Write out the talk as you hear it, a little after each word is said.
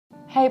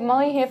Hey,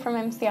 Molly here from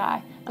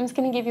MCI. I'm just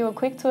going to give you a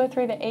quick tour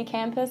through the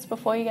eCampus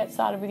before you get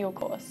started with your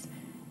course.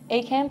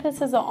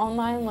 eCampus is an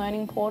online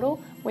learning portal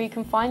where you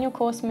can find your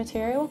course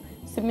material,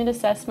 submit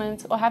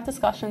assessments, or have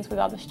discussions with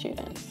other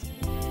students.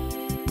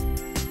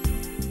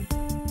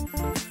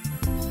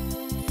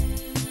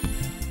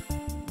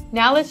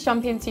 Now let's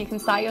jump in so you can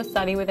start your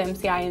study with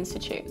MCI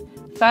Institute.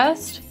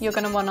 First, you're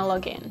going to want to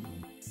log in.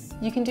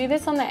 You can do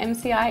this on the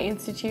MCI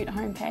Institute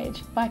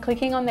homepage by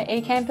clicking on the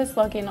eCampus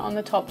login on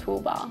the top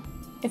toolbar.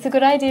 It's a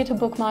good idea to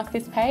bookmark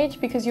this page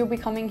because you'll be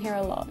coming here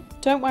a lot.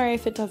 Don't worry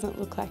if it doesn't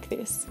look like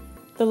this.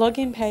 The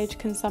login page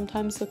can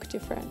sometimes look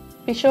different.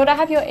 Be sure to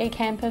have your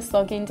eCampus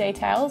login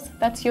details,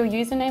 that's your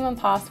username and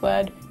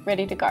password,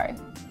 ready to go.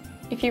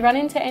 If you run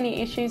into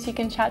any issues, you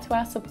can chat to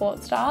our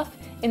support staff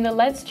in the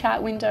Let's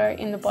Chat window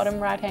in the bottom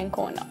right-hand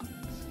corner.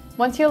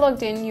 Once you're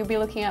logged in, you'll be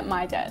looking at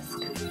My Desk.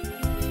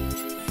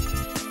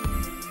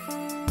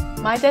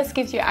 My Desk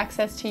gives you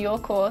access to your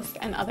course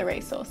and other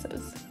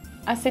resources.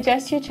 I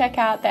suggest you check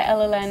out the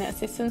LLN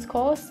Assistance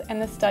course and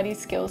the Study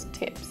Skills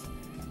tips.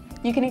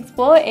 You can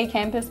explore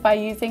eCampus by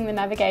using the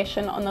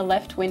navigation on the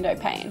left window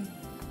pane.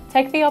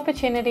 Take the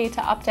opportunity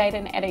to update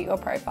and edit your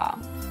profile.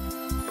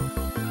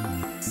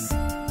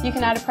 You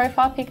can add a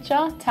profile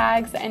picture,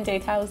 tags, and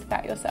details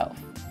about yourself.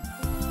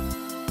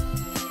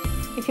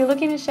 If you're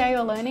looking to share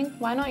your learning,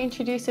 why not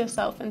introduce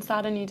yourself and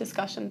start a new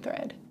discussion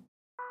thread?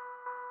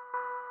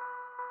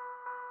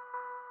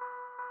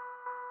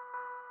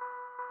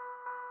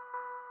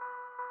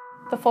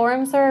 The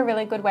forums are a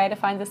really good way to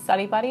find a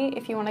study buddy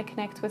if you want to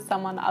connect with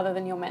someone other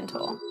than your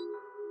mentor.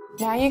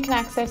 Now you can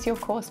access your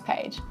course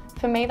page.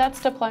 For me,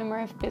 that's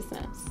Diploma of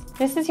Business.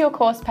 This is your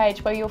course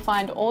page where you'll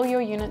find all your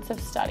units of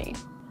study.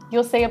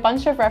 You'll see a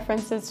bunch of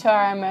references to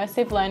our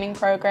immersive learning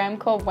program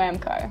called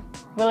WAMCO.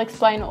 We'll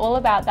explain all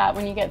about that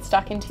when you get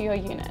stuck into your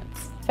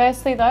units.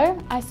 Firstly though,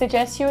 I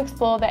suggest you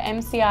explore the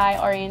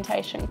MCI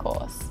orientation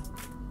course.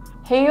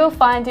 Here you'll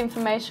find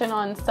information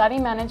on study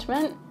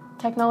management,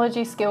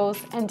 technology skills,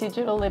 and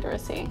digital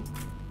literacy.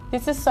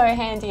 This is so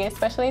handy,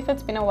 especially if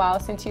it's been a while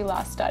since you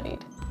last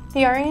studied.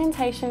 The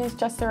orientation is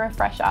just a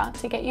refresher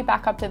to get you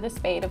back up to the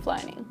speed of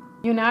learning.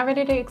 You're now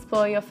ready to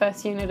explore your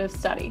first unit of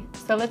study,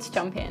 so let's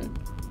jump in.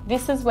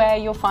 This is where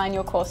you'll find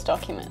your course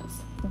documents.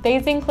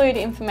 These include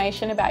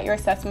information about your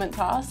assessment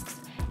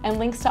tasks and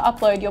links to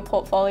upload your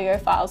portfolio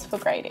files for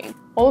grading.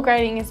 All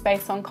grading is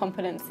based on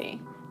competency.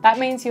 That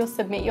means you'll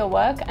submit your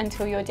work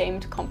until you're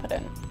deemed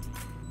competent.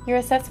 Your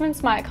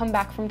assessments might come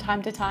back from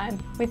time to time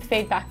with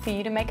feedback for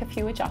you to make a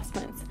few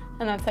adjustments,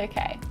 and that's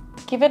okay.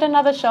 Give it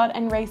another shot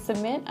and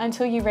resubmit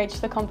until you reach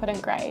the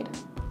competent grade.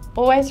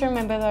 Always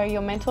remember though,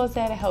 your mentor's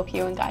there to help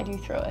you and guide you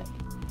through it.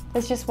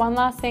 There's just one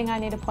last thing I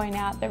need to point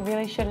out that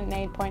really shouldn't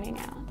need pointing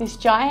out. This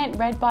giant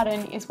red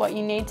button is what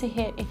you need to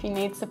hit if you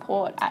need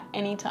support at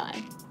any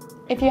time.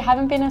 If you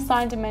haven't been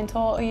assigned a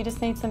mentor or you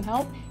just need some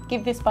help,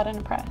 give this button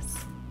a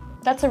press.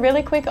 That's a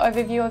really quick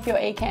overview of your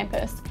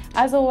eCampus.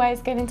 As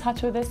always, get in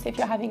touch with us if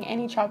you're having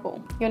any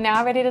trouble. You're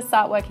now ready to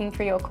start working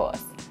through your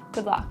course.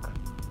 Good luck.